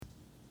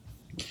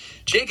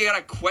Jake, I got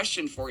a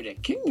question for you to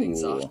kick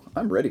things off.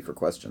 I'm ready for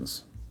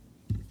questions.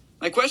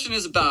 My question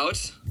is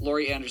about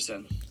Laurie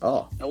Anderson.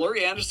 Oh. Now,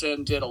 Laurie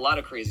Anderson did a lot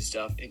of crazy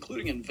stuff,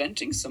 including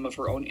inventing some of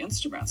her own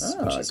instruments,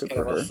 which is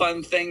kind of a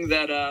fun thing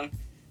that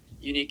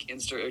unique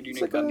musicians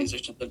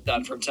have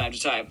done from time to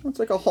time. It's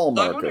like a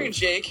hallmark. So I'm wondering,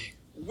 Jake,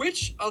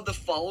 which of the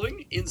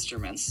following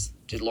instruments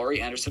did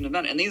Laurie Anderson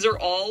invent? And these are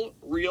all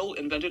real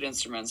invented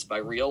instruments by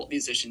real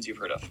musicians you've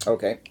heard of.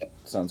 Okay.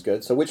 Sounds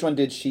good. So which one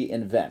did she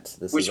invent?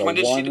 Which one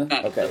did she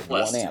invent? Okay,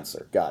 one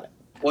answer. Got it.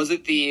 Was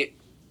it the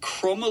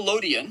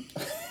chromalodion?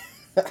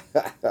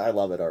 I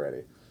love it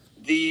already.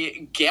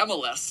 The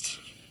gamelist.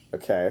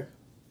 Okay.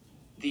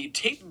 The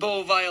tape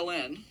bow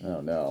violin.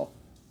 Oh, no.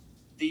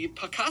 The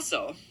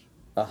Picasso.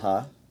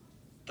 Uh-huh.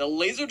 The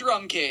laser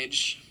drum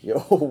cage. Yo,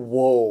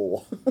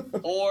 whoa.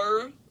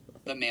 Or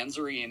the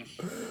manzarine.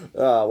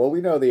 Well,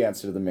 we know the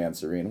answer to the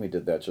manzarine. We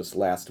did that just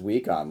last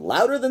week on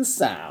Louder Than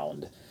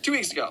Sound. 2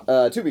 weeks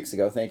ago. 2 weeks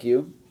ago, thank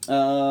you.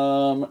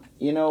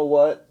 You know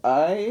what?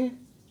 I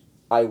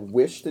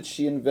wish that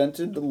she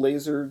invented the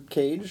laser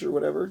cage or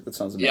whatever. That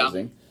sounds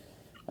amazing.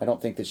 Yeah. I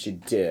don't think that she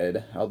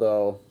did,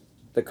 although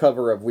the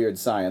cover of Weird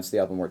Science, the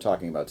album we're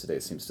talking about today,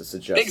 seems to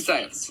suggest... Big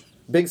Science.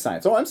 Big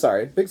Science. Oh, I'm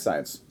sorry. Big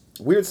Science.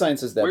 Weird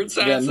Science is that Weird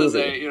Science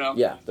movie.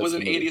 Was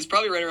in the 80s,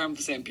 probably right around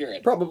the same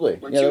period. Probably.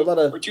 Where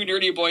two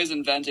nerdy boys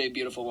invent a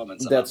beautiful woman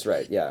somehow. That's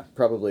right, yeah.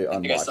 Probably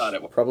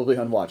Probably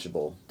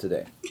unwatchable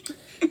today.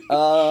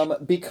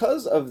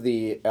 Because of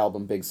the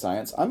album Big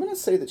Science, I'm going to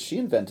say that she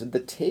invented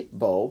the tape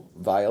bow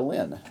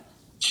violin.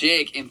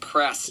 Jake,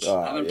 impressed. Oh,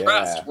 I'm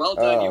impressed. Yeah. Well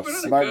done. You've been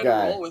on a good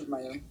roll with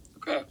my...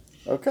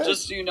 Okay.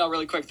 Just so you know,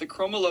 really quick, the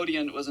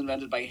chromalodion was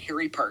invented by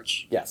Harry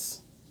Partch.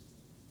 Yes.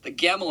 The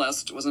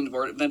gamelist was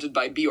invented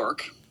by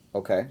Bjork.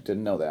 Okay,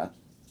 didn't know that.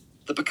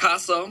 The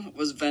Picasso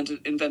was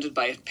invented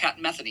by Pat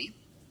Metheny.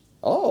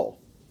 Oh.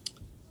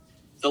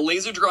 The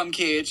laser drum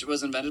cage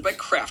was invented by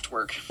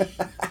Kraftwerk.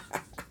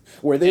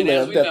 Where they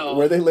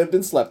lived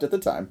and slept at the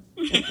time.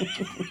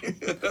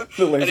 The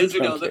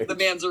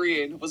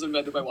manzarine was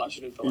invented by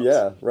Washington Phillips.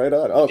 Yeah, right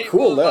on. Oh,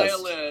 cool list.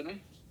 The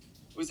violin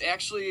was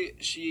actually,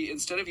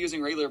 instead of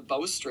using regular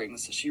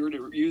bowstrings, she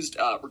used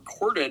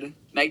recorded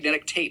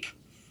magnetic tape.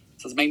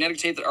 So it's magnetic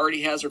tape that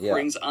already has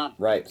recordings on.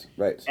 Right.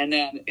 And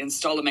then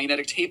installed a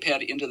magnetic tape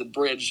head into the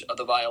bridge of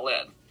the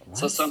violin. What?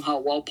 So somehow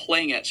while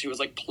playing it, she was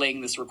like playing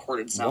this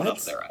recorded sound up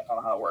there. I don't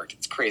know how it worked.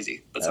 It's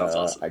crazy. That sounds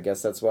awesome. I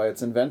guess that's why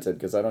it's invented,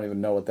 because I don't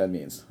even know what that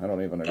means. I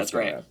don't even understand that's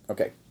right. that.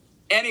 Okay.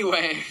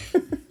 Anyway,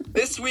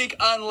 this week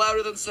on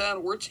Louder Than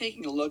Sound, we're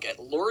taking a look at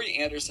Laurie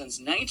Anderson's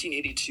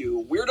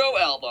 1982 weirdo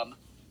album,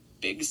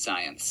 Big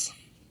Science.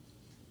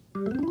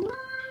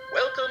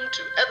 Welcome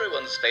to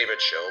everyone's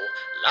favorite show,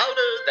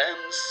 Louder Than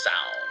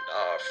Sound.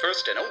 Our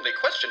first and only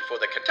question for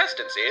the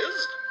contestants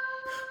is...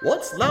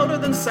 What's louder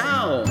than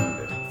sound?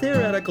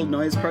 Theoretical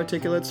noise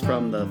particulates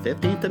from the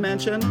 15th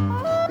dimension?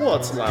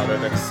 What's louder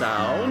than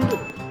sound?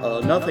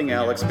 Nothing,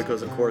 Alex,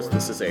 because of course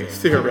this is a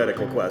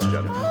theoretical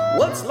question.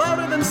 What's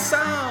louder than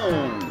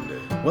sound?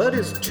 Well, it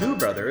is two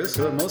brothers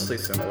who have mostly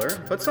similar,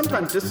 but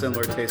sometimes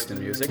dissimilar taste in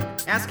music,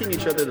 asking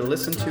each other to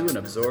listen to and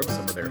absorb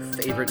some of their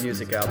favorite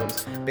music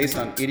albums based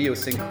on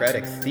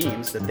idiosyncratic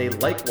themes that they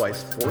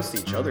likewise force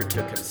each other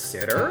to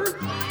consider.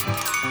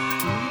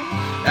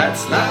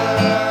 That's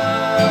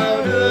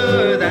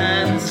louder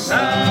than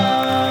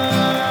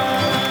sound.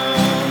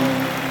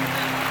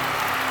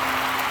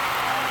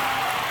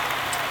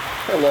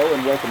 Hello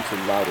and welcome to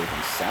Louder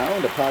Than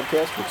Sound, a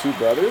podcast with two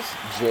brothers,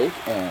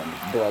 Jake and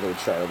brother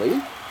Charlie.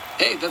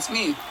 Hey, that's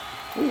me.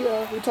 We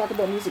talk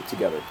about music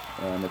together.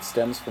 It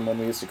stems from when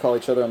we used to call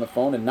each other on the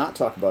phone and not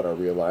talk about our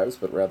real lives,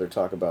 but rather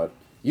talk about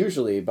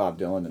usually Bob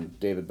Dylan and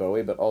David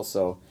Bowie, but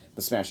also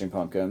the Smashing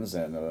Pumpkins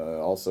and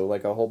also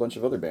like a whole bunch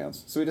of other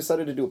bands. So we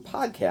decided to do a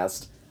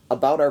podcast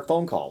about our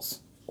phone calls,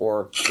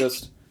 or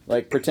just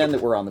like pretend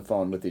that we're on the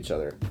phone with each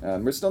other.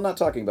 We're still not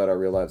talking about our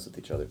real lives with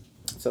each other,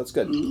 so it's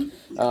good.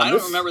 Mm-hmm. I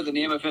don't remember the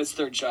name of his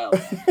third child.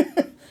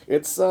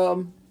 It's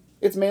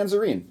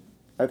Manzarine.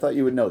 I thought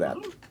you would know that.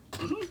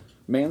 Mm-hmm.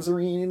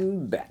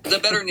 Manzarine Beck. It's a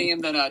better name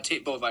than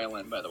tape bow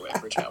violin, by the way,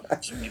 for a child.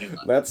 That's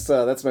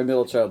my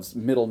middle child's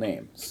middle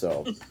name,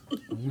 so I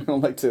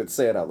don't like to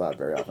say it out loud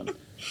very often.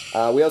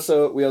 We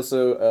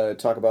also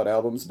talk about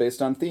albums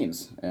based on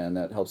themes, and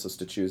that helps us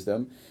to choose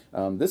them.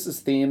 This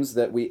is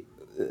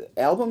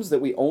albums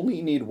that we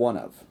only need one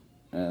of,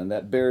 and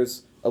that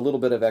bears a little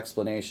bit of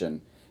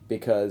explanation,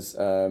 because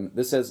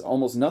this has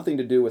almost nothing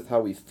to do with how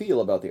we feel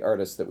about the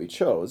artists that we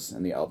chose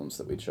and the albums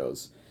that we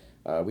chose.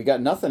 We got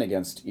nothing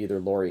against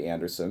either Laurie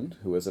Anderson,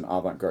 who is an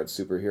avant-garde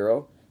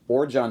superhero,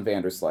 or John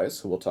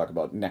Vanderslice, who we'll talk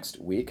about next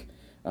week,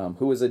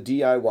 who is a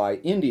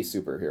DIY indie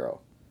superhero.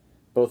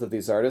 Both of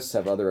these artists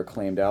have other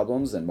acclaimed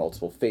albums and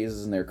multiple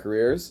phases in their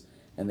careers,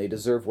 and they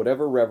deserve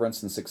whatever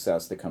reverence and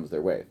success that comes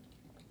their way.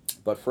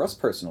 But for us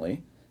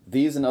personally,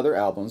 these and other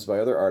albums by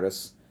other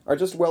artists are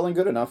just well and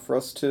good enough for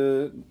us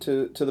to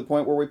the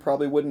point where we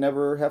probably would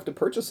never have to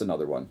purchase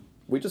another one.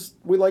 We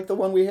like the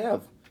one we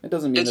have. It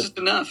doesn't mean it's just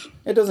enough.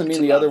 It doesn't mean it's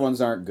the enough. other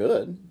ones aren't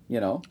good,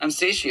 I'm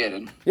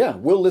satiated. Yeah,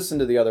 we'll listen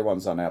to the other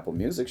ones on Apple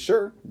Music,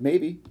 sure,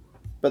 maybe.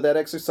 But that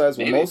exercise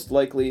will most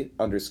likely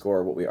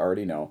underscore what we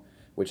already know,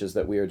 which is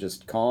that we are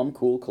just calm,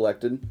 cool,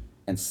 collected,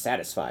 and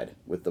satisfied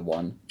with the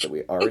one that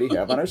we already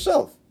have on our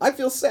shelf. I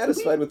feel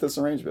satisfied with this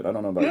arrangement. I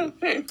don't know about you.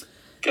 Hey,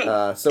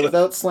 good. So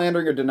without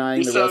slandering or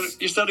denying the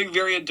rest... You're sounding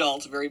very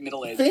adult, very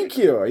middle-aged. Thank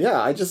you.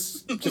 Yeah, I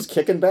just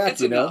kicking back,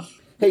 It's enough.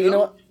 Hey, you know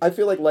what? I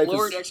feel like life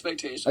Lowered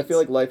expectations. I feel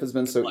like life has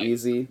been so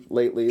easy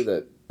lately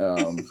that,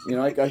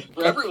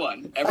 For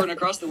everyone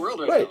across the world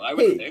right now, I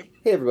would say.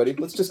 Hey, everybody,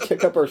 let's just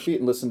kick up our feet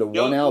and listen to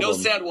one album. No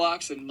sad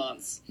walks in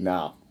months.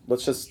 No,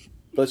 let's just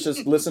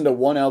listen to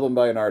one album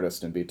by an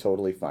artist and be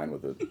totally fine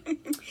with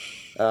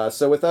it.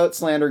 So without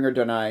slandering or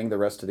denying the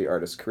rest of the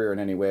artist's career in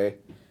any way,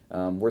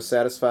 we're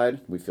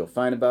satisfied, we feel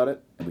fine about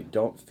it, and we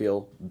don't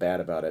feel bad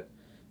about it.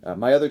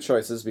 My other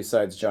choices,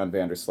 besides John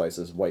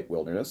Vanderslice's White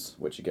Wilderness,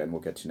 which again we'll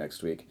get to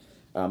next week,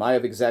 I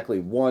have exactly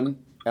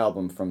one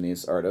album from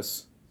these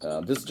artists.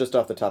 This is just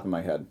off the top of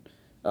my head.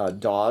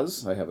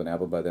 Dawes, I have an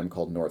album by them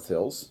called North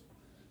Hills.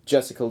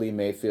 Jessica Lee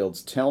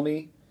Mayfield's Tell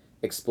Me,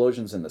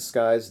 Explosions in the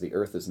Skies, The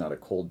Earth is Not a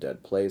Cold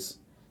Dead Place,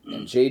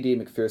 and J.D.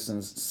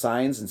 McPherson's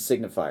Signs and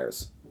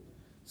Signifiers.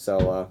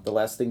 So the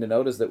last thing to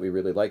note is that we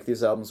really like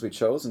these albums we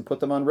chose and put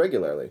them on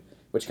regularly,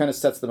 which kind of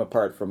sets them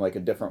apart from like a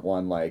different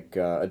one, like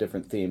a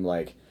different theme,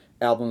 like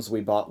albums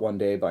we bought one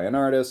day by an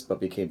artist but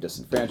became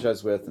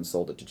disenfranchised with and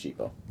sold it to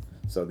cheapo.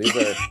 So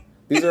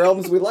these are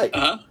albums we like,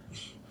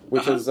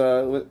 which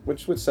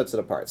sets it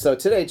apart. So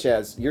today,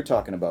 Chaz, you're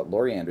talking about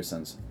Laurie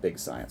Anderson's Big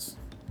Science.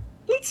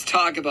 Let's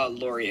talk about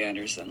Laurie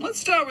Anderson. Let's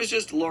start with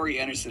just Laurie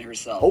Anderson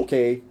herself.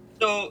 Okay.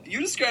 So you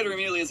described her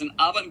immediately as an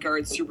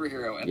avant-garde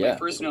superhero, and my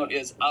first note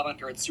is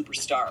avant-garde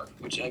superstar,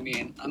 which I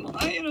mean,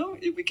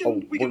 we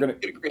can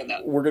agree on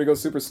that. We're gonna go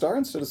superstar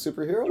instead of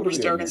superhero.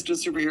 Superstar instead of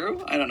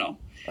superhero? I don't know.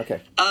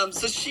 Okay.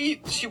 So she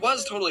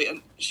was totally,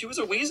 and she was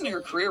a ways in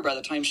her career by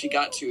the time she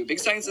got to Big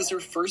Science is her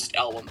first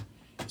album,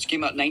 which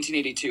came out in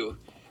 1982,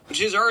 but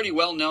she was already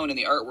well known in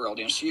the art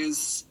world. She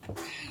is,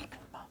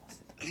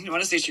 I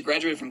want to say she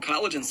graduated from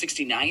college in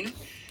 '69.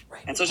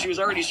 And so she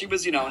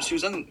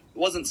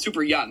wasn't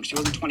super young. She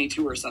wasn't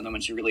 22 or something when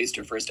she released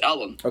her first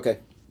album. Okay.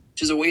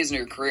 Which is a ways in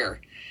her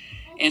career.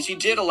 And she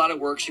did a lot of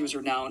work. She was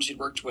renowned. She'd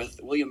worked with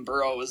William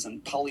Burroughs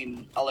and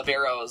Pauline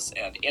Oliveros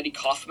and Andy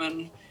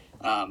Kaufman.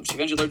 She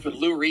eventually worked with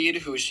Lou Reed,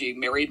 who she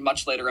married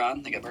much later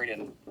on. They got married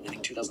in,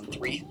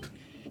 2003.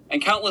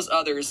 And countless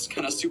others,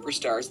 kind of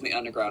superstars in the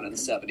underground in the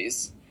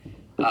 70s.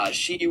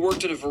 She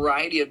worked in a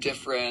variety of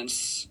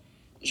different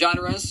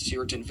genres. She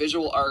worked in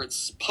visual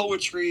arts,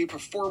 poetry,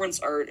 performance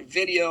art,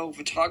 video,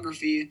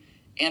 photography,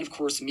 and of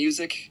course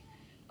music.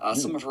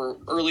 Some of her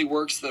early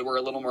works that were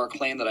a little more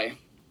acclaimed that I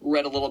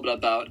read a little bit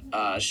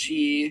about.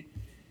 She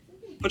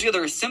put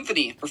together a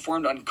symphony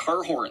performed on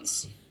car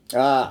horns.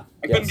 I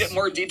couldn't get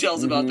more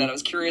details about that. I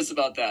was curious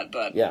about that,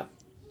 but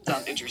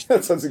sounds interesting.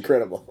 That sounds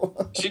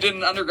incredible. She did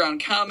an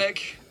underground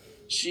comic.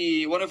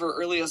 One of her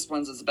earliest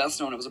ones is best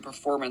known. It was a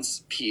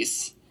performance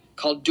piece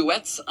called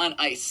Duets on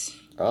Ice.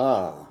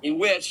 In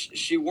which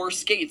she wore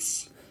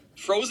skates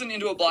frozen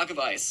into a block of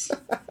ice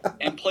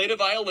and played a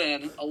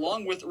violin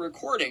along with a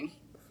recording.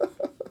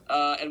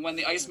 And when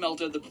the ice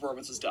melted, the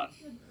performance was done.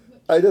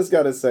 I just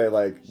gotta say,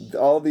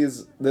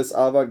 this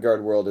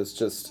avant-garde world is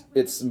just,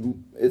 it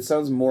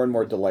sounds more and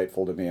more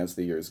delightful to me as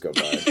the years go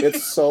by.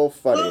 It's so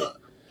funny.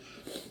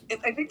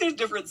 I think there's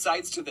different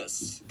sides to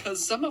this,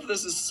 because some of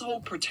this is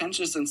so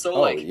pretentious and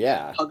so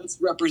how this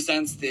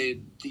represents the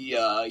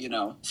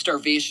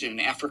starvation in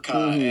Africa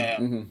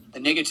and the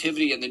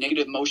negativity and the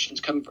negative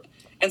emotions coming from.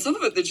 And some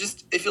of it,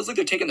 it feels like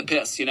they're taking the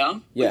piss, Yeah,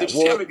 they're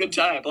just having a good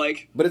time.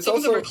 But it's some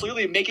of them are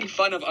clearly making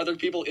fun of other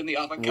people in the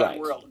avant-garde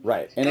world.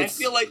 Right. And I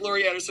feel like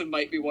Laurie Anderson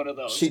might be one of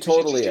those. She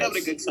totally is.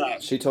 Having a good time.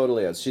 She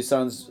totally is. She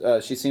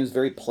seems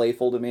very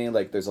playful to me.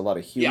 Like there's a lot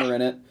of humor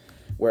in it.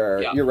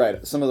 Where you're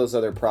right, some of those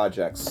other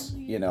projects,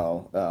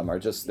 are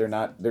just they're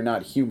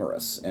not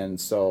humorous, and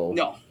so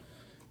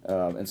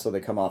they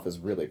come off as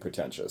really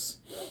pretentious.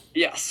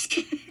 Yes,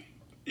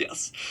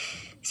 yes.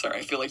 Sorry,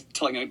 I feel like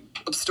telling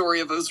a story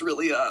of this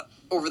really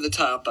over the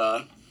top,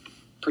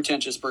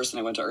 pretentious person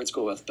I went to art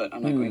school with, but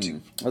I'm not going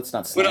to. Let's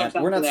not.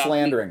 We're not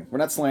slandering. We're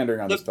not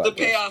slandering on this podcast. The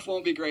payoff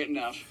won't be great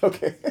enough.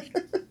 Okay.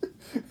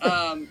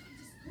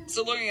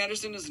 So Laurie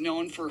Anderson is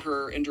known for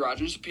her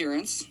androgynous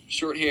appearance,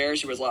 short hair.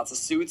 She wears lots of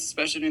suits,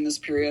 especially during this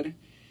period.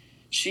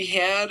 She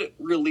had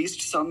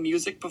released some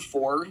music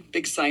before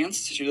Big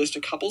Science. She released a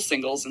couple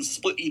singles and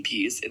split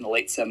EPs in the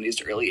late 70s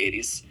to early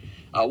 80s.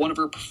 One of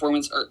her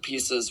performance art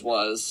pieces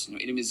was,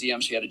 in a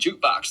museum, she had a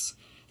jukebox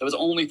that was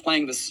only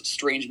playing this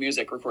strange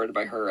music recorded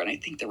by her, and I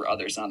think there were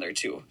others on there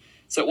too.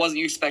 So it wasn't,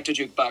 you expect a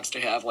jukebox to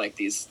have like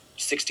these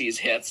 60s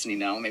hits and,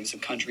 maybe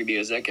some country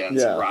music and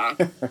some rock.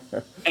 And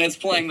it's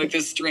playing like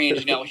this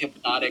strange,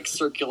 hypnotic,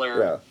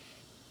 circular,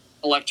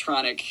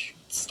 electronic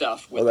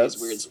stuff with these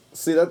weird...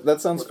 See, that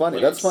sounds funny.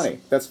 That's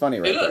funny. That's funny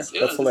right there.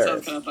 That's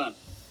hilarious. It sounds kind of fun.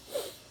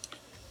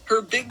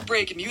 her big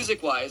break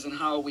music-wise and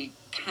how we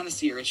kind of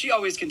see her, and she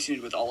always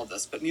continued with all of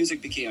this, but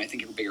music became, I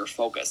think, her bigger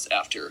focus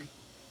after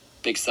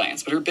Big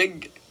Science. But her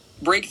big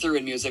breakthrough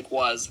in music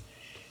was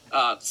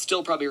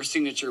still probably her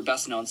signature,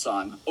 best-known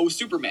song, "Oh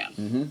Superman."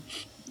 Mm-hmm.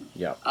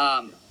 Yeah.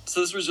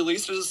 So this was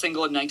released as a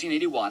single in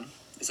 1981.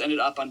 This ended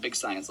up on Big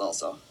Science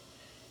also.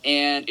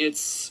 And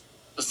it's,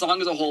 the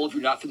song as a whole, if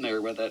you're not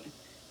familiar with it,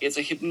 it's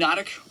a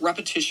hypnotic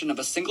repetition of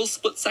a single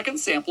split-second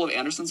sample of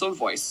Anderson's own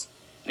voice.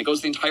 And it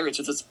goes the entire, it's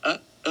just this,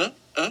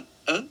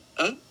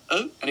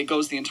 and it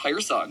goes the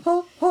entire song.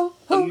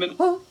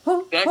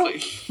 Exactly.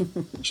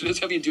 Should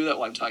just have you do that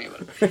while I'm talking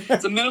about it.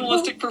 It's a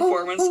minimalistic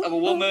performance of a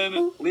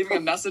woman leaving a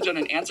message on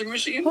an answering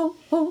machine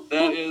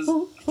that is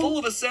full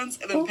of a sense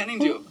and then penning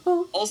tube.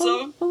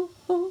 Also,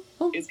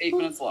 it's 8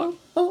 minutes long.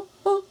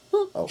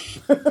 Oh.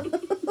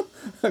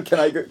 Can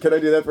I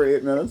do that for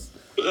 8 minutes?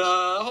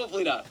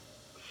 Hopefully not.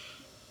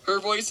 Her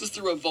voice is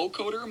through a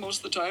vocoder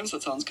most of the time, so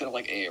it sounds kind of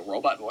like a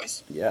robot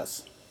voice.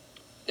 Yes.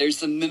 There's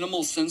some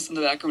minimal synths in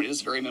the background. It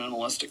is very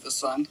minimalistic, this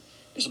song.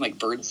 There's some like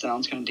bird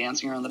sounds kind of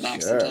dancing around the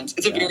back sometimes.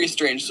 It's a very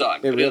strange song.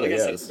 It really like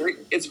I is. said,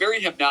 it's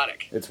very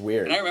hypnotic. It's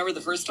weird. And I remember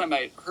the first time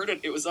I heard it,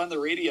 it was on the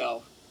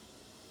radio.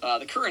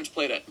 The Current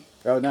played it.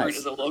 Oh, nice. Current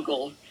is a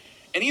local.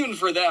 And even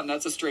for them,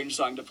 that's a strange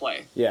song to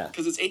play. Yeah.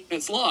 Because it's 8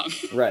 minutes long.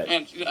 Right.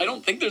 And I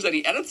don't think there's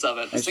any edits of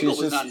it. The single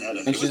was not an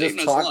edit. And It was 8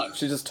 minutes long.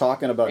 she's just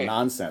talking about Right.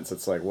 nonsense.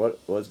 It's like, what's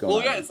going on?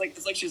 Well, yeah, it's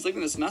like she's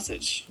leaving this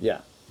message. Yeah.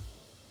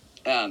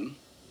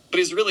 But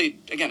it's really,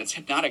 again, it's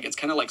hypnotic. It's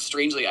kind of like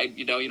strangely,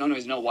 you don't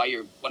always know why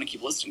you want to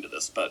keep listening to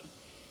this, but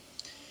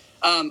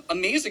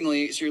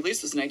amazingly, she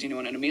released this in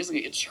 1991, and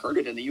amazingly, it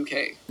charted in the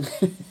UK.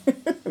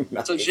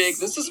 Nice. So, Jake,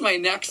 this is my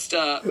next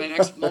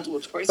multiple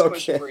choice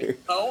question for you.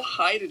 How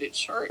high did it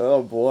chart?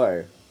 Oh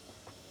boy.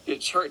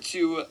 It chart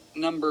to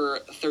number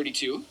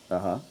 32.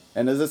 Uh-huh.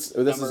 And is this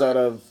is out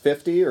of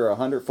 50 or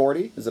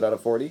 140? Is it out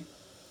of 40?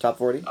 Top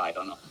 40? I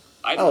don't know.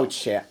 I don't know.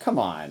 Chat, come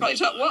on. Probably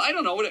well, I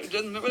don't know.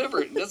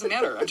 Whatever. It doesn't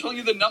matter. I'm telling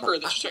you the number.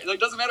 It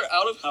doesn't matter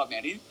out of how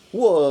many.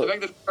 Whoa. The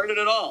fact that it charted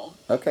at all.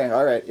 Okay,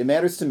 all right. It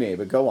matters to me,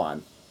 but go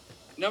on.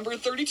 Number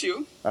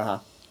 32. Uh-huh.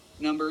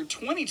 Number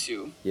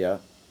 22. Yeah.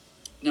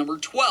 Number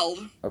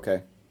 12.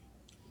 Okay.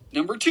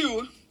 Number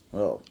 2.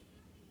 Oh.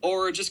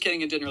 Or just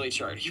kidding, it didn't really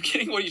chart. Are you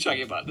kidding? What are you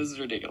talking about? This is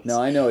ridiculous.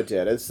 No, I know it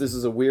did. This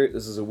is a weird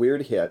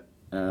hit.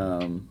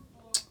 Couldn't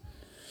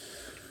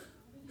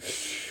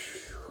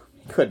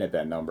have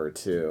been number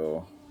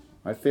 2.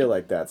 I feel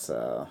like that's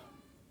a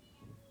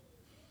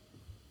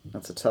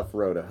tough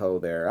row to hoe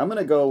there. I'm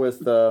gonna go with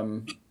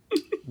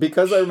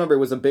because I remember it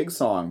was a big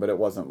song, but it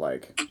wasn't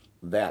like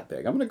that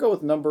big. I'm gonna go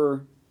with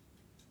number.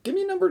 Give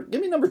me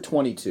number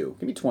 22.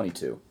 Give me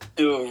 22.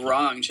 Oh,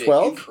 wrong, Jake.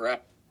 12?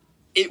 Incorrect.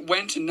 It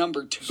went to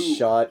number 2.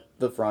 Shut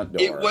the front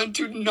door. It went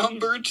to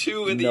number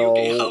 2 in the No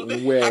UK. How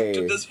the way. heck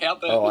did this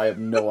happen? Oh, I have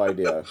no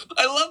idea.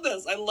 I love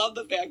this. I love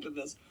the fact of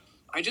this.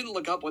 I didn't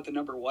look up what the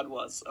number 1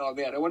 was. Oh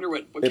man, I wonder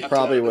what It kept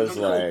probably it at the was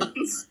number like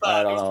 1 spot.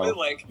 I don't It was know. probably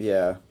like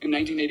Yeah. in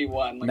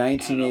 1981. Like,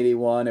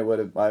 1981. It would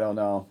have. I don't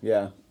know.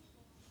 Yeah.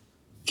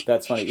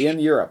 That's funny. In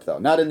Europe though,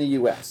 not in the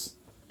U.S.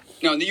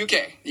 No, in the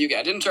UK. The UK.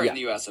 I didn't chart Yeah. in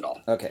the US at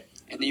all. Okay.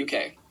 In the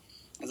UK,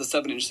 it's a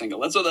 7-inch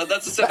single. That's a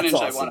 7-inch That's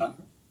awesome. I wanna.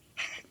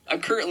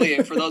 I'm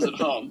currently, for those at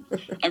home,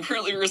 I'm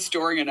currently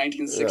restoring a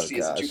 1960s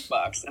gosh.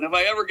 jukebox, and if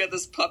I ever get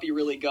this puppy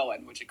really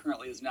going, which it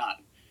currently is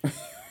not,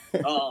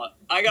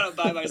 I gotta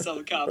buy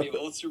myself a copy of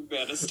Old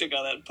Superman to stick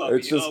on that puppy.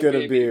 It's just Oh, gonna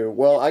baby. be.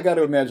 Well, I got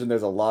to imagine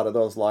there's a lot of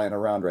those lying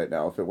around right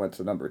now. If it went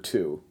to number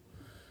 2.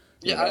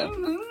 Yeah, I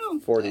don't know.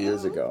 40 I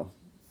years don't know. ago.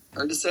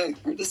 Hard to say.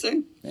 Hard to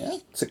say. Yeah,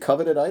 it's a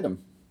coveted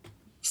item.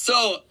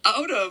 So,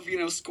 out of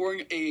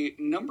scoring a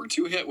number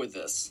 2 hit with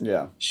this,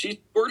 Yeah.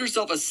 she scored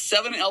herself a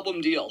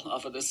 7-album deal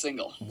off of this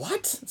single.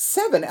 What?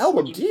 7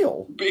 album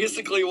deal?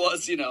 Basically,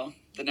 was the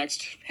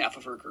next half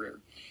of her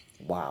career.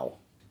 Wow.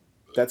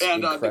 That's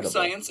And incredible. Big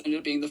Science ended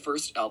up being the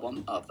first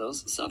album of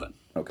those 7.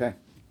 Okay.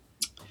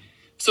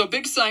 So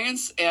Big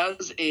Science,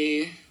 as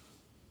a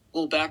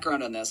little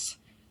background on this,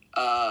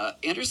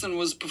 Anderson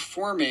was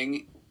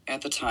performing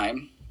at the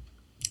time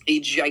a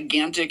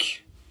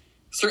gigantic,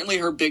 certainly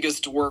her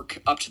biggest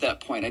work up to that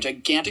point, a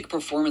gigantic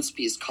performance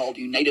piece called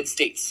United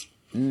States.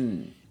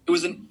 It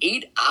was an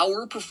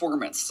 8-hour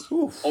performance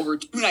Oof. over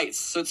 2 nights.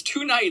 So it's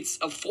 2 nights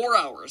of 4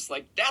 hours.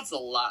 Like, that's a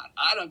lot.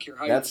 I don't care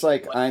how That's you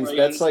like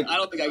Einstein. I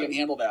don't think I can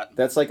handle that.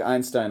 That's like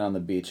Einstein on the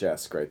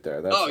beach-esque right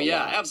there. That's Oh a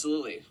yeah, lot.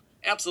 absolutely.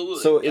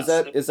 Absolutely. So yes.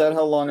 is that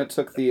how long it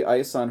took the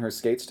ice on her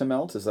skates to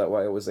melt? Is that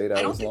why it was 8 hours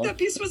I don't think long? that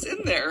piece was in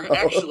there,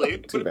 actually.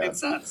 It Too would have made bad.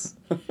 sense.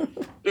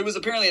 It was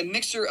apparently a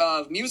mixture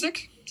of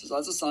music, there's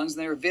lots of songs in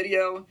there,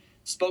 video,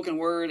 spoken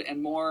word,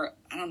 and more.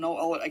 I don't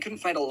know. I couldn't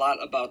find a lot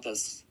about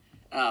this.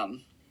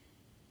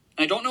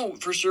 I don't know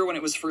for sure when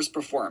it was first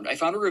performed. I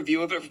found a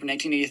review of it from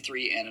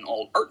 1983 in an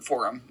old Art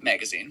Forum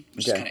magazine,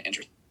 which is Okay. kind of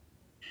interesting.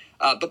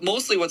 But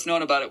mostly what's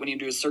known about it when you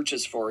do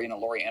searches for,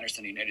 Laurie Anderson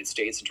in the United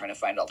States and trying to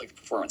find out like the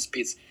performance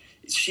piece,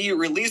 she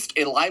released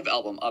a live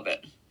album of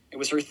it. It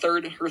was her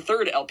third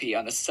LP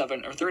on the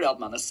third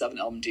album on the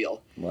 7-album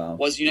deal. Wow.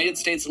 Was United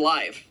States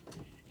Live,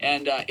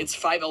 and it's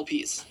 5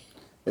 LPs.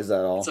 Is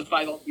that all? It's a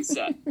 5 LP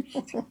set.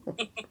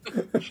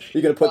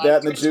 You gonna put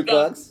that in the transfer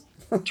down- jukebox?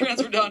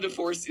 Transfer down to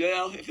 4.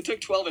 Yeah, if it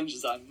took 12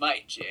 inches, I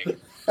might, Jake.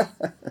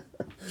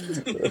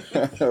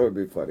 That would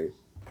be funny.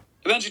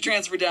 Eventually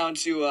transferred down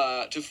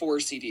to 4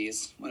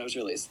 CDs when it was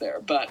released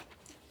there. But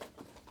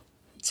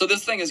so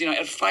this thing is,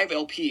 at 5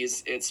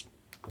 LPs, it's,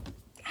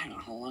 I don't know,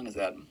 how long is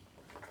that?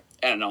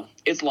 I don't know.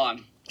 It's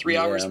long. 3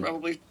 hours,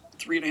 probably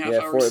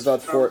 3.5 hours.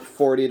 About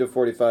 40 to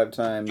 45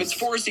 times. If it's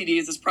 4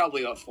 CDs, it's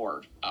probably about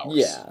 4 hours.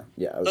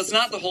 Yeah. That's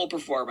not the whole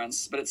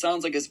performance, but it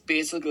sounds like it's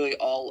basically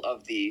all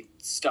of the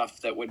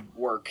stuff that would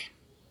work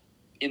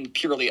in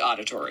purely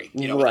auditory.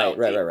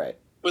 Right.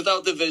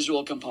 Without the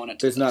visual component.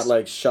 There's not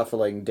like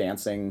shuffling,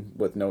 dancing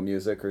with no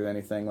music or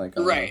anything like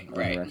on right. the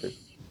record.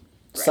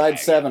 Side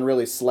 7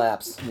 really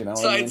slaps,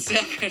 Side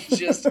 7,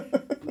 just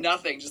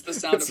nothing. Just the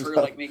sound of her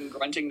like making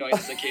grunting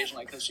noises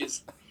occasionally because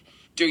she's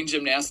doing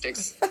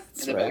gymnastics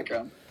in the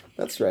background.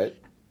 That's right.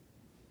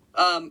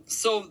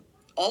 So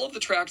all of the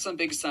tracks on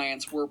Big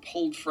Science were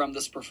pulled from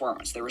this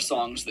performance. There were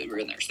songs that were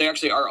in there. So they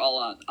actually are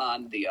all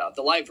on the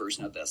live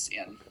version of this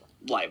in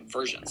live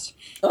versions.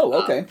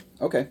 Oh, okay.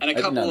 Okay. And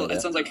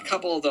it sounds like a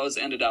couple of those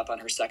ended up on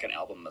her second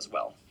album as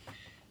well.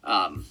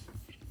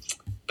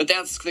 But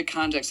that's the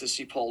context that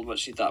she pulled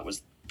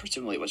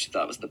presumably what she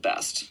thought was the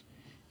best.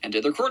 And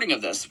did the recording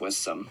of this with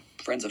some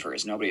friends of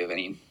hers, nobody of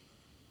any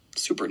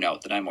super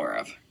note that I'm aware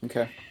of.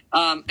 Okay.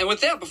 And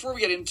with that, before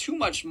we get into too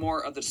much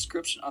more of the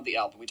description of the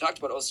album, we talked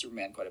about Oh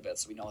Superman quite a bit,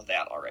 so we know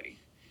that already.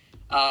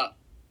 I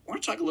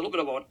want to talk a little bit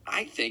about what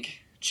I think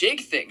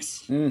Jake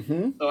thinks.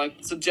 Mm-hmm. So I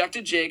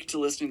subjected Jake to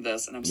listening to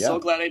this, and I'm so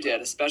glad I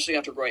did, especially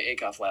after Roy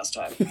Acuff last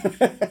time.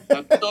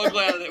 I'm so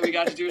glad that we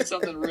got to do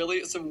some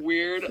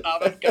weird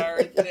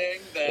avant-garde thing.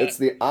 It's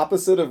the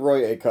opposite of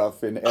Roy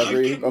Acuff in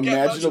every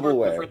imaginable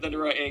way. Different than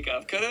Roy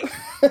Acuff, could it?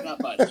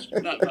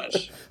 Not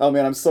much. Oh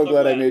man, I'm so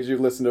glad I made you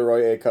listen to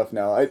Roy Acuff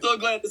now. I'm so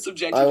glad to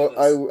subject you to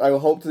this. I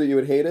hoped that you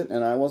would hate it,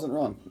 and I wasn't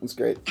wrong. It's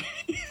great.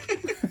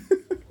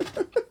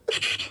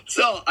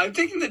 So I'm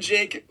thinking that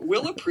Jake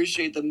will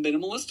appreciate the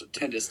minimalist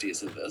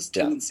tendencies of this,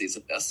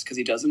 because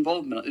he does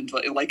involve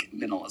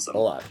minimalism. A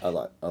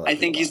lot. I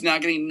think he's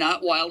not getting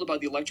wild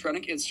about the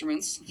electronic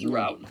instruments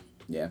throughout.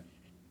 Yeah.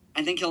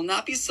 I think he'll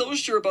not be so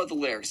sure about the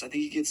lyrics. I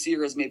think he could see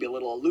her as maybe a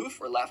little aloof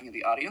or laughing at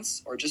the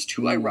audience, or just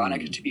too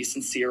ironic to be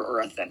sincere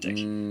or authentic.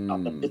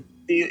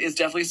 It's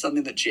definitely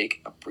something that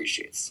Jake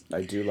appreciates.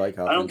 I do like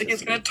how. I don't think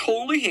he's going to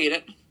totally hate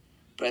it,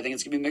 but I think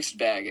it's going to be a mixed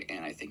bag,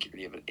 and I think you're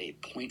going to give it a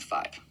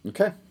 0.5.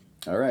 Okay.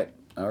 All right.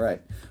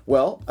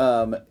 Well,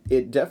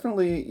 it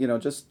definitely,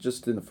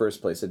 just in the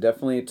first place, it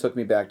definitely took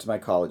me back to my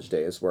college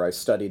days where I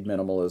studied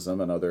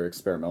minimalism and other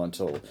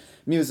experimental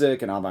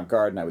music and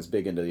avant-garde, and I was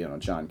big into,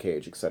 John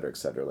Cage, et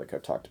cetera, like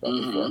I've talked about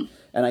before.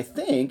 And I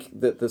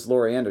think that this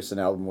Laurie Anderson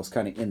album was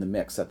kind of in the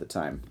mix at the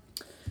time.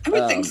 I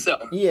would think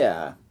so.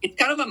 Yeah. It's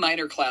kind of a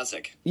minor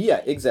classic.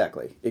 Yeah,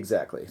 exactly.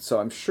 So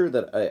I'm sure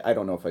that, I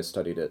don't know if I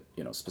studied it,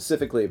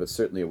 specifically, but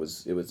certainly it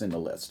was in the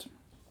list.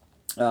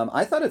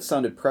 I thought it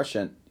sounded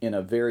prescient in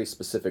a very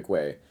specific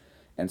way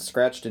and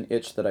scratched an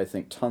itch that I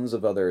think tons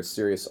of other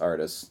serious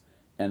artists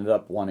ended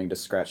up wanting to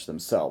scratch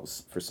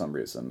themselves for some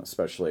reason,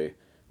 especially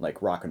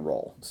like rock and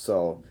roll.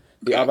 So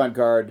the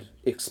avant-garde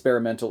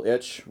experimental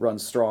itch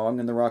runs strong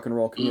in the rock and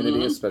roll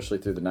community, especially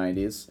through the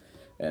 90s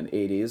and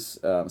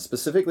 80s.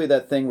 Specifically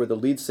that thing where the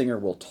lead singer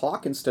will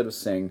talk instead of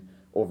sing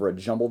over a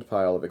jumbled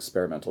pile of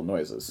experimental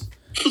noises.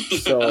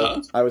 So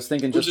I was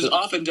thinking which is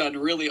often done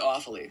really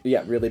awfully.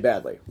 Yeah, really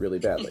badly.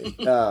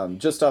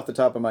 Just off the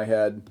top of my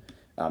head,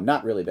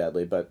 not really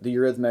badly, but the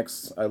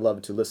Eurythmics, I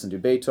love to listen to.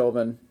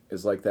 Beethoven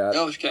is like that.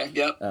 Oh, okay,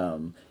 yep.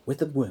 With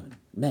the woman,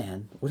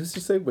 man, what does he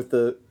say? With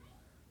the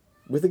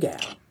gal,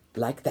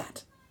 like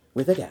that.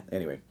 With a gal.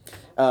 Anyway,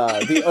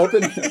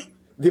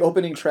 the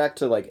opening track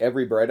to like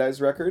every Bright Eyes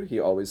record, he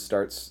always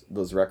starts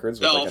those records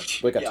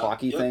with a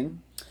talkie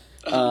thing.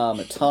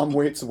 Tom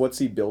Waits, What's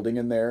He Building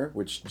in There,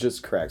 which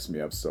just cracks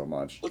me up so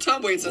much. Well,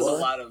 Tom Waits has a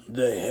lot of...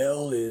 the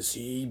hell is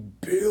he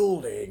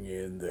building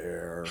in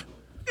there?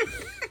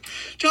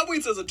 Tom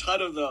Waits has a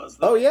ton of those,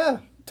 though. Oh, yeah.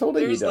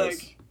 Totally he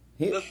does.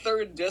 The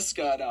third disc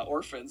on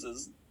Orphans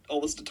is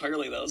almost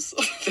entirely those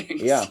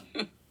things. Yeah.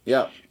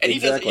 Yeah, and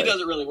exactly. he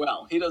does it really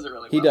well. He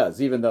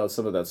does, even though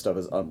some of that stuff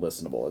is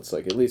unlistenable. It's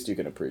like, at least you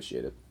can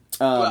appreciate it.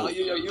 Well,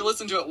 you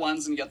listen to it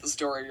once and you get the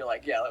story, you're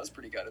like, yeah, that was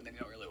pretty good, and then you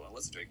don't really want to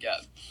listen to it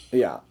again.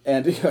 Yeah,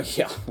 and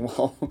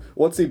well,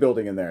 what's he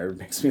building in there? It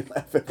makes me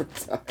laugh every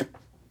time.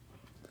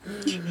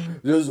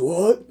 Just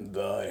what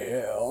the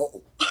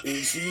hell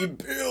is he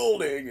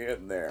building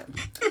in there?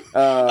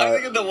 I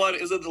think the one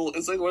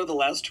it's like one of the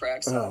last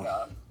tracks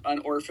on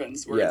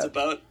Orphans where it's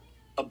about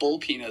a bull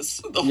penis.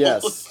 The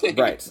whole thing.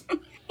 Right.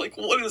 Like,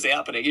 what is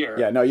happening here?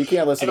 Yeah, no, you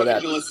can't listen to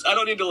that. I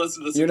don't need to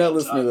listen to this. You're not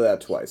listening to that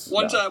twice.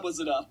 One time was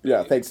enough.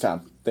 Yeah, thanks,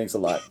 Tom. Thanks a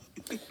lot.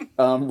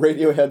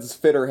 Radiohead's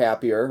Fitter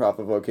Happier off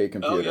of OK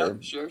Computer, oh,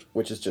 yeah, sure.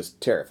 Which is just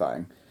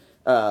terrifying.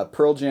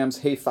 Pearl Jam's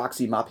Hey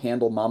Foxy Mop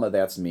Handle Mama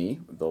That's Me,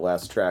 the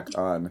last track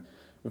on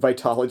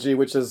Vitology,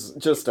 which is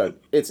just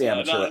it's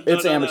amateur.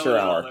 It's amateur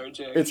hour.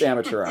 It's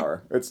amateur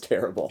hour. It's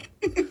terrible,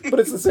 but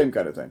it's the same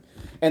kind of thing.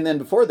 And then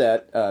before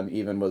that,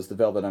 even was the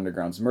Velvet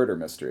Underground's Murder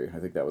Mystery. I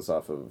think that was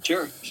off of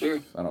Sure.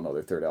 I don't know,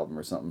 their third album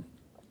or something.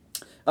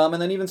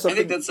 And then even something.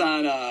 I think that's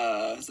on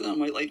is it on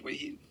White Lightweight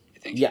Heat? I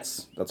think.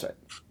 Yes, that's right.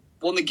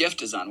 Well, and The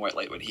Gift is on White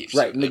Lightweight Heat.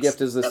 Right, and The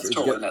Gift is this. That's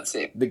totally in that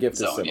same. The Gift is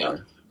zone,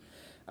 similar.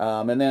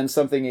 Yeah. And then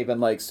something even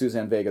like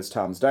Suzanne Vega's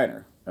Tom's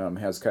Diner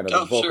has kind of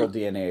the vocal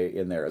DNA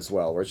in there as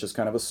well, where it's just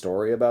kind of a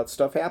story about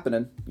stuff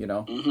happening,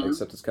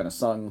 except it's kind of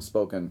sung,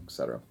 spoken,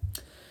 etc.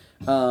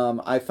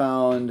 I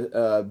found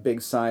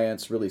Big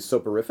Science really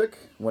soporific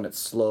when it's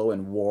slow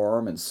and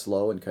warm and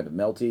slow and kind of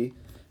melty.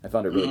 I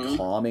found it really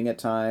calming at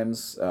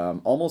times,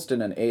 almost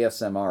in an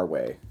ASMR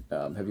way.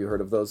 Have you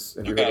heard of those?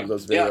 Have you heard of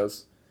those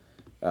videos?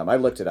 Yeah. I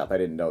looked it up. I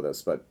didn't know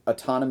this, but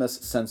Autonomous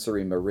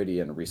Sensory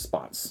Meridian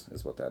Response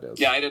is what that is.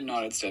 Yeah, I didn't know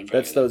it stood for.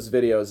 That's those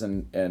videos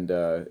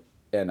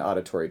and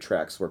auditory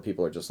tracks where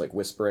people are just like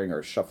whispering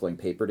or shuffling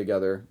paper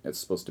together. It's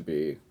supposed to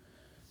be,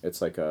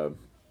 it's like a...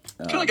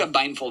 kind of like a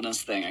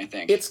mindfulness thing, I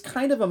think. It's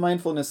kind of a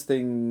mindfulness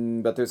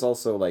thing, but there's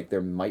also like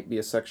there might be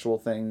a sexual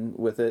thing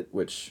with it,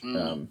 which we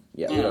don't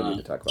need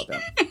to talk about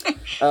that.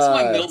 Some of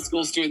my middle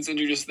school students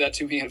introduced that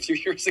to me a few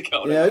years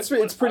ago. Yeah, it's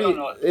pretty. I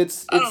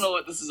don't know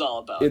what this is all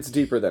about. It's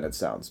deeper than it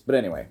sounds, but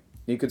anyway,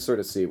 you could sort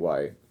of see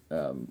why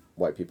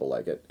people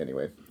like it.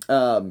 Anyway,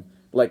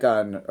 like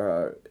on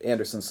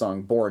Anderson's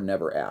song "Born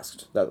Never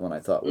Asked," that one I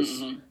thought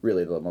was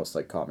really the most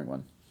like calming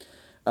one.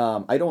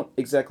 I don't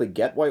exactly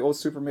get why "Oh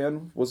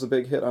Superman" was a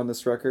big hit on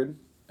this record,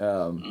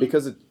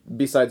 because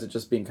besides it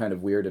just being kind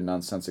of weird and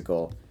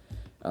nonsensical,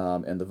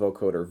 and the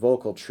vocoder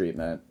vocal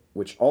treatment,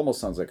 which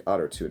almost sounds like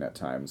auto-tune at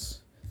times.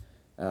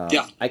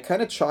 I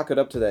kind of chalk it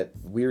up to that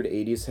weird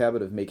 80s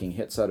habit of making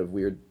hits out of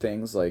weird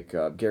things, like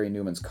Gary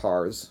Newman's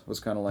Cars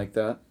was kind of like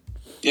that.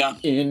 Yeah.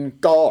 In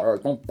cars,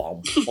 bum,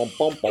 bum, bum,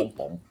 bum, bum,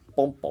 bum,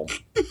 bum, bum.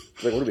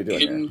 Like, what are we doing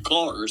here? In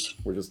cars.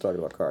 We're just talking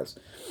about cars.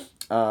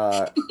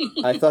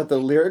 I thought the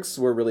lyrics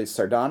were really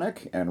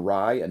sardonic and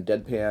wry and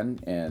deadpan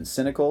and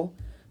cynical,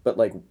 but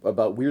like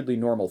about weirdly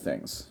normal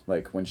things,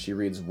 like when she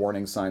reads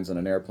warning signs on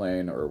an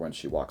airplane, or when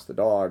she walks the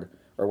dog,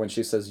 or when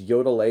she says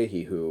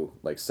yodel-a-hee-hoo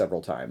like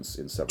several times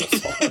in several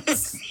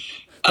songs.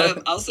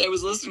 I'll say I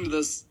was listening to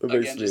this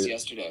again just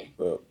yesterday,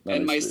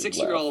 and my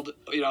 6-year-old,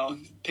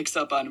 picks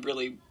up on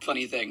really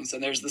funny things.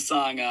 And there's the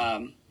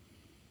song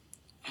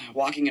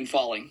 "Walking and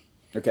Falling."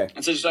 Okay.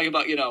 And so she's talking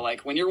about,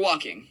 like when you're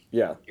walking,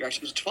 you're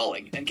actually just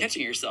falling and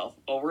catching yourself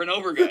over and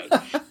over again.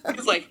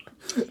 He's like,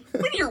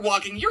 when you're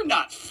walking, you're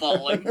not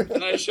falling.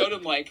 And I showed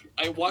him, like,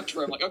 I walked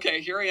for him, like, okay,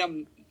 here I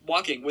am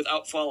walking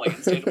without falling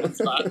and stayed in one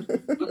spot.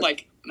 I'm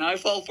like, now I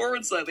fall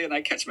forward slightly and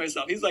I catch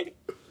myself. He's like,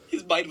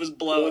 his mind was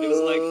blown. It was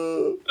like,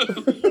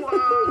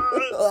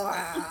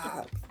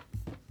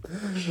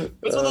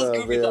 it's one of those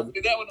goofy thoughts.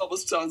 That one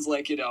almost sounds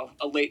like,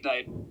 a late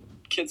night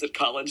kids at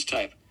college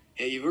type.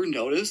 Hey, you ever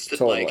noticed that,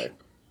 Totally.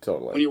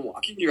 when you're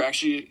walking, you're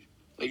actually,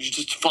 like, you're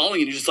just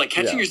falling and you're just, like,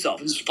 catching yourself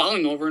and just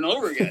falling over and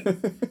over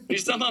again. He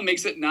somehow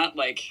makes it not,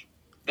 like,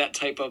 that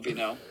type of,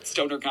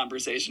 stoner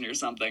conversation or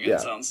something. It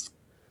sounds...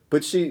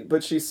 But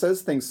she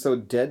says things so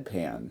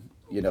deadpan,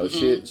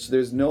 she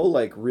there's no,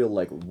 like, real,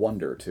 like,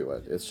 wonder to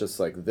it. It's just,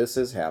 like, this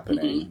is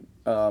happening.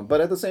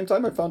 But at the same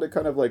time, I found it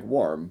kind of, like,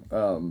 warm,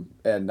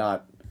 and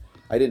not...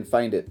 I didn't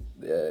find it...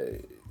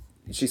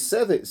 she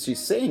said that she's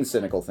saying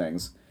cynical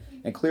things,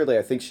 and clearly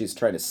I think she's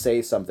trying to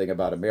say something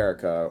about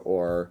America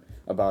or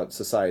about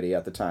society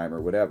at the time or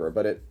whatever,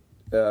 but it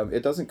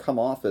doesn't come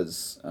off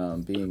as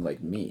being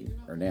like mean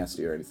or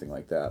nasty or anything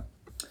like that.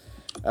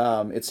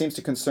 It seems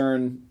to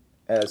concern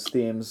as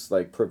themes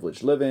like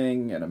privileged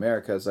living and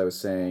America, as I was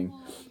saying.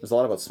 There's a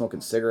lot about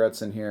smoking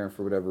cigarettes in here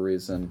for whatever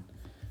reason,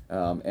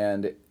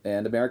 and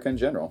America in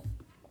general.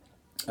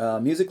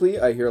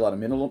 Musically, I hear a lot of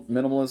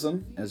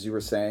minimalism, as you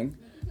were saying.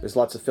 There's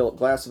lots of Philip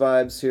Glass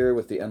vibes here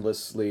with the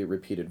endlessly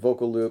repeated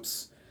vocal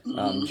loops.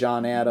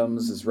 John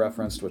Adams is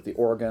referenced with the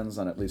organs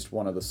on at least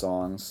one of the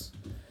songs.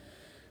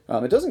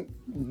 It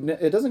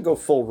doesn't go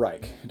full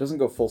Reich. It doesn't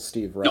go full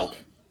Steve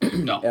Reich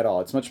No. at all.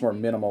 It's much more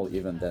minimal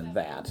even than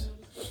that.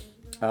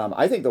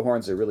 I think the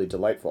horns are really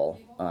delightful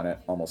on it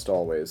almost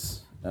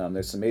always.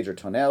 There's some major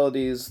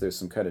tonalities. There's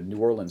some kind of New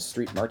Orleans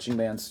street marching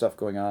band stuff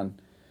going on.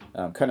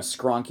 Kind of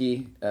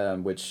skronky,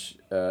 which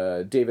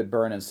David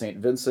Byrne and St.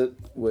 Vincent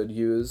would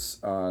use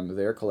on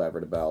their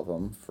collaborative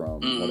album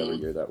from whatever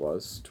year that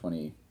was.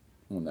 When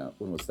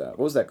was that? What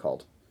was that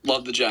called?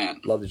 Love the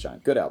Giant. Love the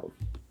Giant. Good album.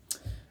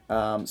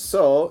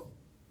 So,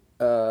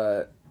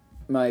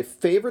 my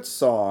favorite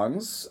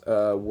songs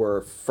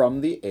were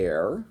From the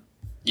Air.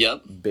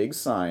 Yep. Big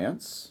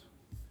Science.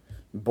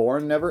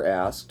 Born Never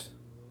Asked.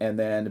 And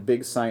then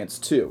Big Science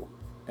 2.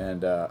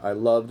 And I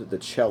loved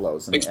the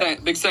cellos.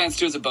 And Big Science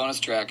 2 is a bonus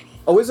track.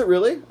 Oh, is it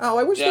really? Oh,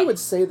 I wish they would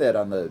say that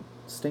on the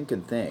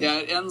stinking thing. Yeah,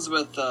 it ends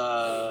with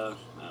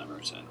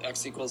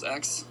X equals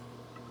X.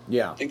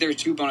 Yeah. I think there are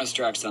 2 bonus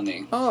tracks on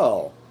the...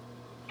 Oh.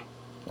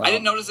 Wow. I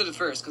didn't notice it at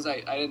first because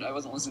I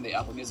wasn't listening to the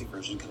Apple Music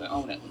version because I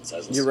own it. And so I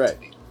was listening You're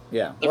right. to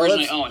Yeah. the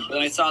version I own. But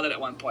then I saw that at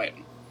one point.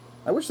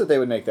 I wish that they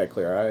would make that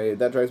clear.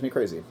 That drives me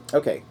crazy.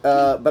 Okay,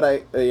 but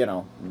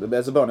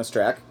as a bonus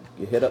track,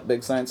 you hit up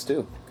Big Science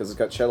too, because it's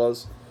got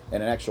cellos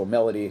and an actual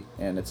melody,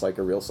 and it's like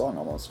a real song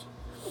almost.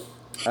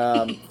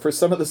 For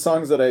some of the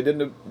songs that I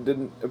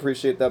didn't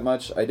appreciate that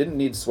much, I didn't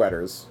need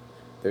sweaters.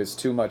 There's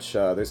too much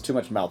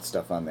mouth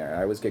stuff on there.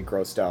 I always get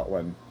grossed out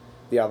when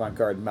the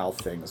avant-garde mouth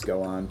things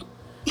go on.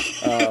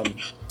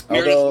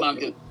 Meredith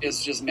Monk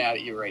is just mad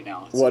at you right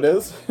now. So. What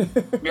is?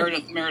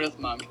 Meredith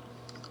Monk.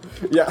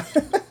 Yeah.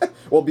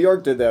 Well,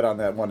 Bjork did that on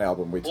that one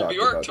album we talked about.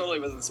 Bjork totally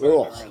was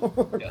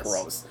inspired. Yes.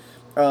 Gross.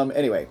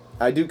 Anyway,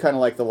 I do kind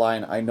of like the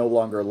line, "I no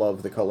longer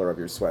love the color of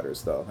your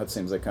sweaters," though. That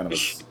seems like kind of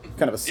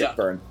a sick Yeah.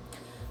 burn.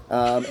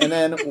 And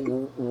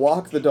then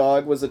 "Walk the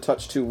Dog" was a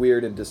touch too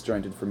weird and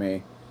disjointed for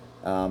me.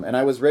 And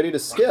I was ready to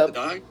skip.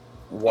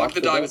 Walk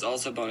the Dog was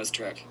also a bonus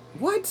track.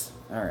 What?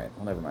 All right.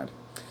 Well, never mind.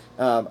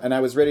 And I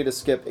was ready to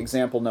skip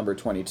example number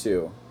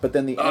 22, but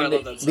then the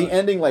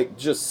ending like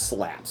just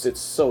slaps.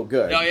 It's so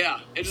good. Oh yeah,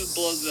 it just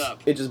blows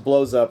up. It just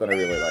blows up, and I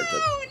really liked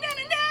it.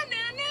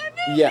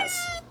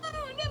 Yes.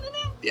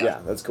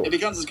 Yeah, that's cool. It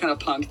becomes this kind of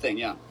punk thing,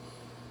 yeah.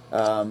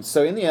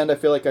 So in the end, I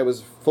feel like I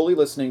was fully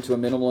listening to a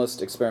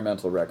minimalist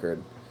experimental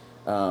record,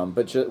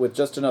 but with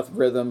just enough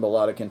rhythm,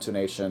 melodic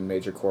intonation,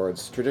 major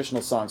chords,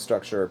 traditional song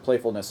structure,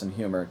 playfulness, and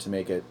humor to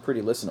make it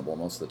pretty listenable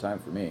most of the time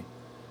for me.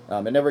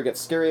 It never gets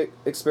scary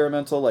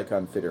experimental like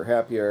on Fitter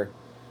Happier,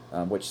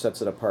 which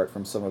sets it apart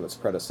from some of its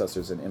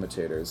predecessors and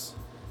imitators.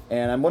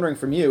 And I'm wondering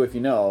from you, if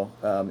you know,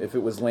 if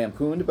it was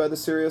lampooned by the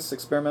serious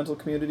experimental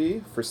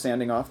community for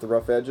sanding off the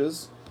rough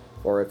edges,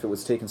 or if it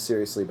was taken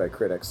seriously by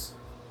critics.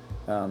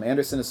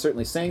 Anderson is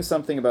certainly saying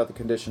something about the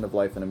condition of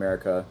life in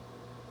America,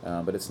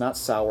 but it's not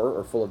sour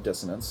or full of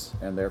dissonance,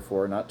 and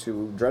therefore not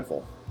too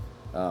dreadful.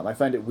 I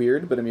find it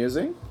weird but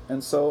amusing,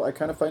 and so I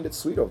kind of find it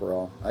sweet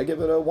overall. I give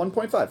it a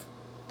 1.5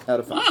 out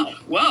of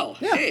 5. Wow.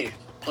 Yeah. Hey,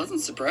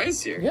 pleasant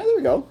surprise here. Yeah, there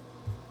we go.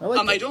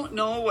 I don't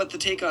know what the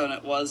take on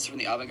it was from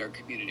the avant-garde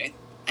community.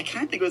 I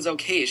kind of think it was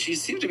okay. She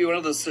seemed to be one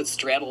of those that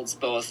straddles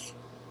both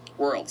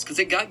worlds, because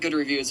it got good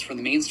reviews from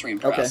the mainstream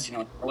press,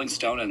 Rolling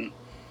Stone, and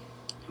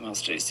who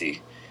else did I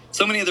see?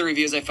 So many of the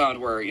reviews I found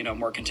were,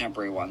 more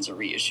contemporary ones or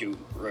reissue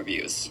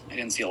reviews. I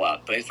didn't see a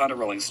lot, but I found a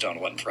Rolling Stone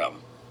one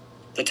from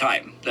the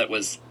time that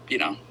was,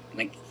 I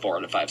think 4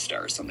 out of 5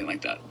 stars, something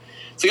like that.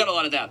 So I got a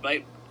lot of that,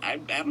 but I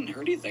haven't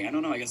heard anything. I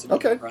don't know. I guess.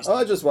 Okay. I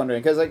was just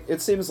wondering, because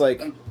it seems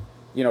like,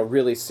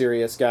 really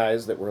serious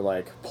guys that were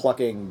like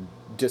plucking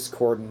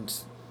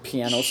discordant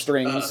piano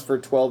strings for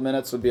 12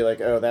 minutes would be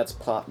like, oh, that's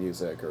pop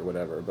music or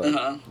whatever. But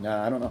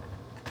I don't know.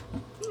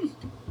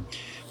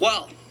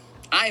 Well,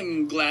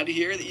 I'm glad to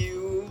hear that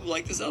you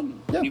like this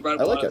album. Yeah, you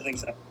brought up a lot of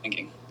things I'm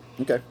thinking.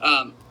 Okay.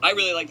 I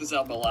really like this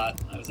album a lot.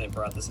 As I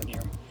brought this in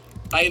here.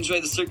 I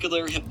enjoy the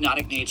circular,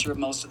 hypnotic nature of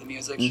most of the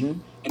music. Mm-hmm.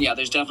 And yeah,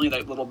 there's definitely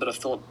that little bit of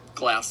Philip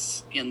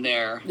Glass in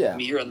there. Yeah.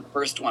 You hear in the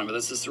first one, but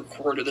this is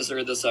recorded, this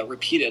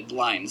repeated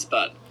lines,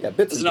 but bits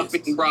there's enough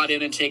being brought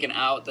in and taken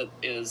out that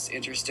is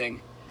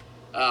interesting.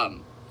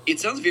 It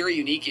sounds very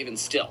unique even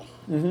still.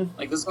 Mm-hmm.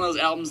 Like, this is one of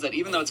those albums that,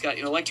 even though it's got,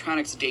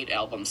 electronics date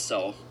albums,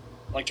 so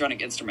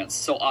electronic instruments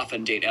so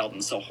often date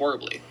albums so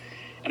horribly.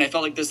 And I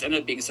felt like this ended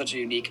up being such a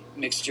unique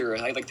mixture.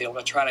 I like the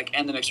electronic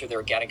and the mixture of the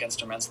organic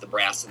instruments. The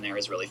brass in there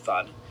is really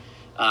fun.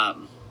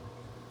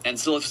 And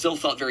still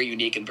felt very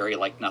unique and very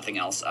like nothing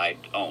else I'd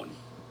own.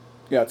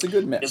 Yeah, it's a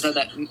good mix.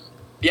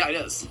 Yeah, it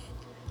is. It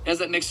has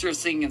that mixture of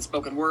singing and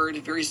spoken word,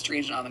 very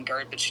strange and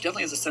avant-garde, but she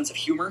definitely has a sense of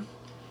humor.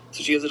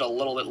 So she gives it a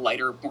little bit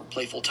lighter, more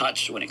playful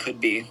touch when it could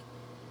be.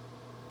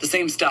 The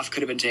same stuff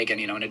could have been taken,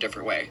 in a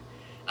different way.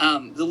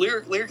 The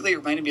lyrically, it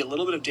reminded me a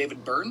little bit of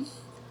David Byrne.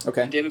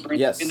 Okay. David Byrne,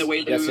 yes. in the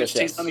way that he takes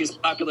yes. some of these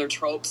popular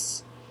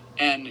tropes,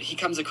 and he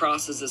comes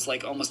across as this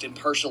like almost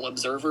impartial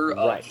observer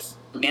of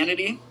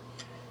humanity.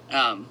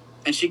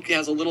 And she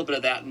has a little bit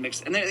of that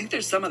mixed, and I think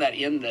there's some of that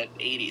in the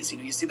 80s.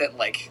 You see that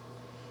like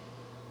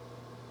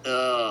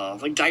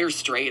Dire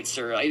Straits,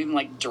 or even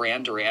like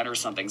Duran Duran or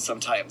something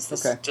sometimes.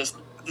 Just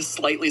this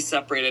slightly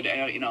separated,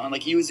 and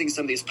like using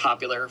some of these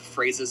popular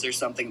phrases or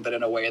something, but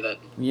in a way that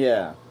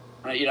I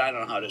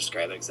don't know how to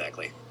describe it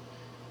exactly.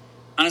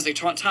 Honestly,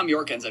 Tom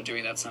York ends up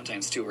doing that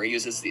sometimes too, where he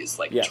uses these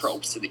like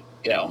tropes. You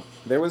know,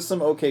 there was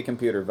some OK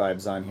Computer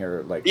vibes on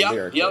here, like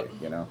lyrically.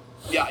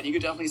 Yeah, you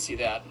could definitely see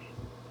that.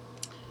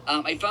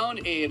 I found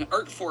an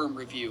Artforum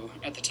review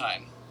at the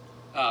time.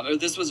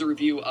 This was a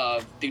review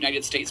of the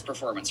United States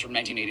performance from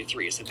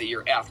 1983, so the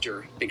year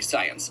after Big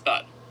Science,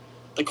 but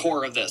the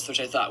core of this, which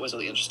I thought was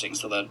really interesting.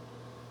 So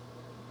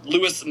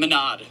Louis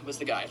Menard was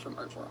the guy from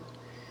Artforum.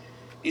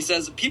 He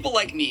says, people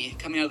like me,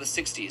 coming out of the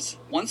 60s,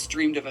 once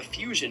dreamed of a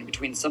fusion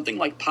between something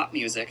like pop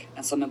music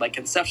and something like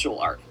conceptual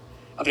art,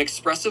 of an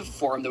expressive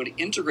form that would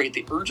integrate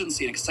the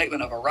urgency and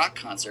excitement of a rock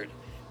concert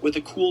with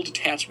the cool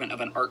detachment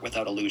of an art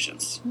without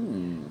illusions.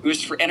 It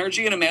was for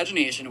energy and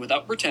imagination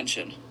without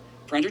pretension,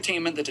 for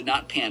entertainment that did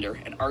not pander,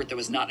 and art that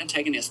was not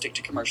antagonistic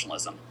to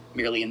commercialism,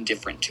 merely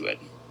indifferent to it.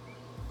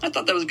 I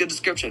thought that was a good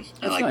description.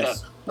 I like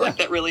that. I like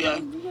that really.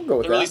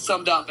 Really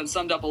summed up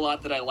a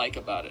lot that I like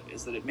about it.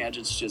 Is that it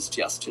manages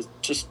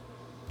just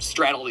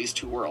straddle these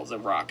two worlds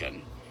of rock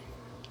and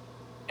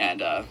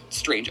and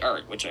strange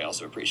art, which I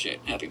also appreciate,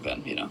 having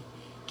been,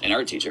 an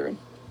art teacher and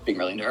being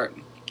really into art.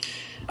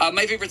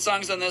 My favorite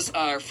songs on this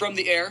are From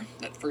the Air.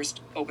 That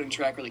first opening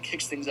track really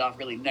kicks things off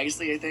really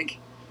nicely, I think.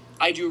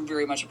 I do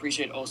very much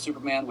appreciate Oh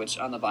Superman, which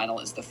on the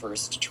vinyl is the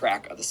first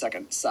track of the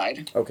second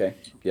side. Okay,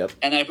 yep.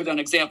 And then I put down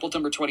Example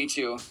number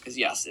 22, because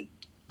yes, it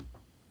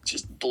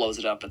just blows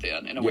it up at the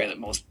end in a way that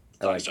most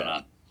songs do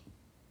not.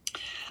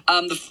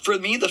 For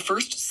me, the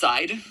first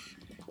side,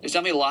 there's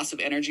definitely a loss of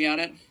energy on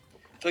it.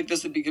 I feel like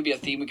this could be a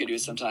theme we could do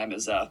sometime,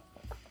 is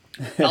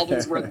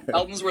albums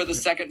where the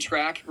second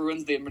track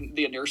ruins the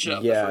inertia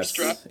of the first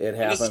track. It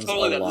happens this is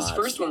totally a lot. This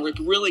first one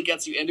really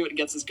gets you into it and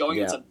gets us going.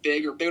 Yeah. It's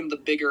one of the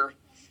bigger,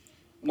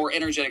 more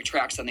energetic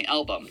tracks on the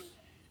album.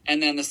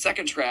 And then the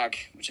second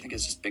track, which I think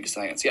is just Big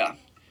Science,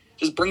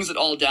 just brings it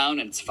all down,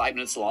 and it's 5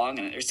 minutes long,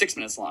 or 6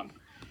 minutes long.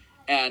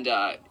 And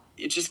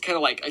it just kind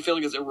of like, I feel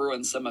like it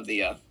ruins some of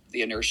the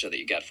inertia that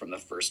you get from the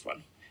first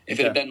one. If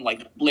it had been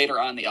like later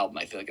on in the album,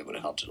 I feel like it would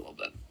have helped it a little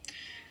bit.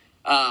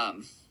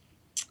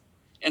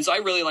 And so I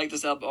really like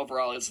this album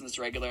overall. I listen to this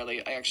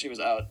regularly. I actually was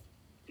out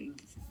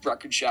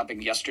record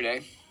shopping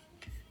yesterday,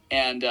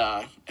 and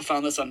I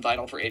found this on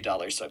vinyl for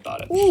 $8, so I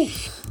bought it. Ooh,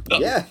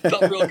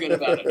 Felt real good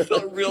about it.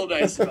 Felt real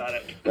nice about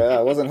it. Yeah,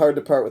 it wasn't hard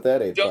to part with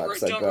that $8. Don't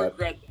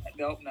regret that.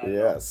 Nope, not at all.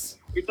 Yes.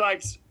 We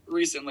talked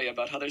recently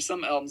about how there's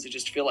some albums that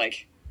just feel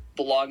like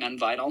belong on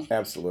vinyl.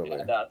 Absolutely.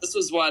 And, this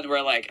was one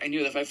where I knew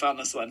that if I found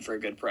this one for a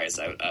good price,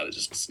 I would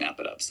just snap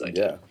it up. So I did.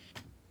 Yeah.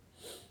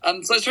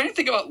 So I was trying to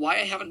think about why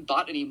I haven't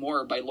bought any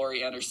more by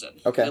Laurie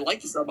Anderson. Okay. I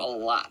like this album a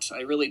lot.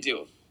 I really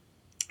do.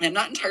 And I'm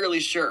not entirely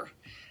sure.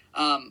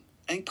 I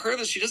think part of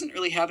it is she doesn't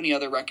really have any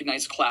other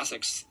recognized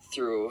classics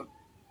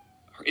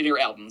in her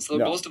albums, though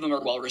most of them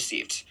are well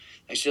received.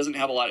 Like, she doesn't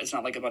have a lot. It's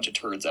not like a bunch of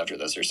turds after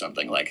this or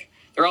something. Like,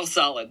 they're all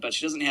solid, but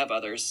she doesn't have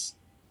others,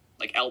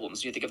 like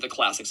albums. You think of the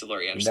classics of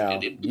Laurie Anderson. No.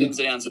 It begins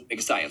and ends with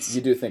Big Science. You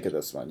do think of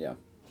this one, yeah.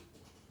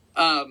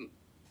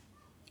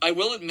 I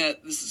will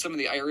admit, this is some of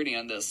the irony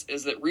on this,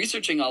 is that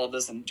researching all of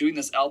this and doing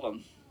this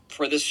album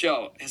for this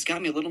show has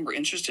got me a little more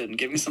interested in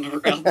giving some of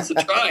her albums a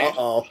try.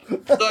 Uh-oh.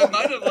 So I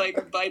might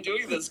have, by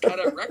doing this,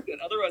 kind of wrecked it.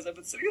 Otherwise, I've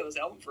been sitting on this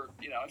album for,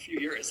 a few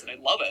years, and I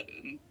love it.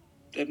 And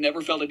I've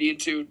never felt a need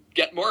to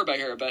get more by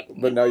her, but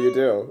now you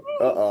do.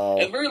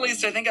 Uh-oh. at the very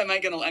least, I think I'm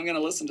gonna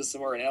listen to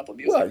some more in Apple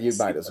Music. Well, you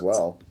might as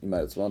well.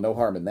 No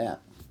harm in that.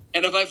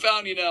 And if I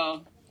found,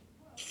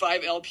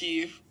 5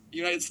 LP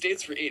United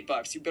States for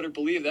 $8, you better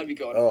believe that'd be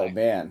going. Oh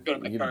man, go to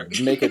my cart.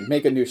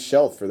 make a new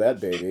shelf for that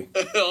baby.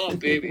 Oh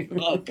baby,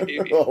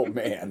 Oh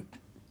man,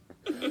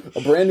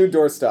 a brand new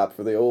doorstop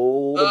for the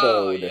old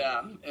abode. Oh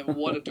yeah, and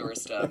what a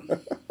doorstep!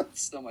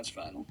 So much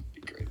fun. It'll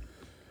be great.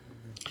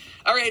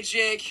 All right,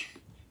 Jake.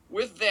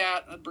 With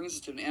that brings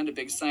us to an end of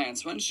Big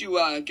Science. Why don't you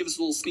give us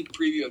a little sneak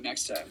preview of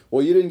next time?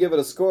 Well, you didn't give it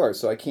a score,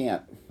 so I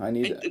can't.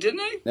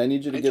 Didn't I? I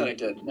need you to give. I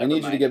did. I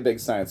need you to give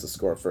Big Science a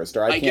score first,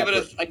 or I can't.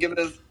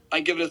 I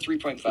give it a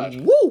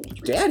 3.5. Woo,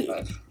 Daddy.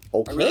 3.5.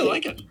 Okay. I really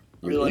like it.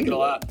 I really like it a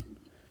lot.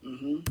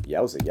 Mm-hmm.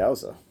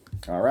 Yowza.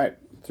 All right,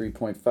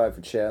 3.5 for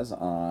Chaz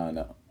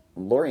on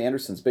Laurie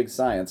Anderson's Big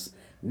Science.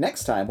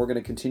 Next time, we're going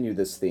to continue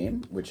this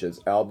theme, which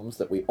is albums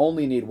that we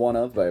only need one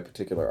of by a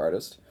particular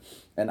artist.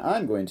 And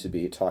I'm going to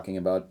be talking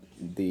about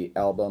the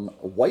album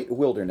White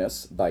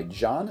Wilderness by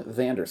John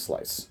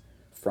Vanderslice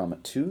from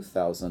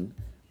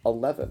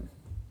 2011.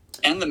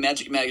 And the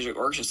Magic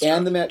Orchestra.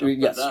 And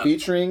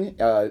featuring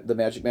the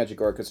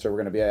Magic Orchestra. We're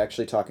going to be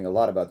actually talking a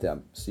lot about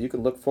them. So you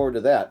can look forward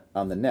to that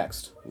on the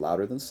next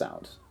Louder Than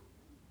Sound.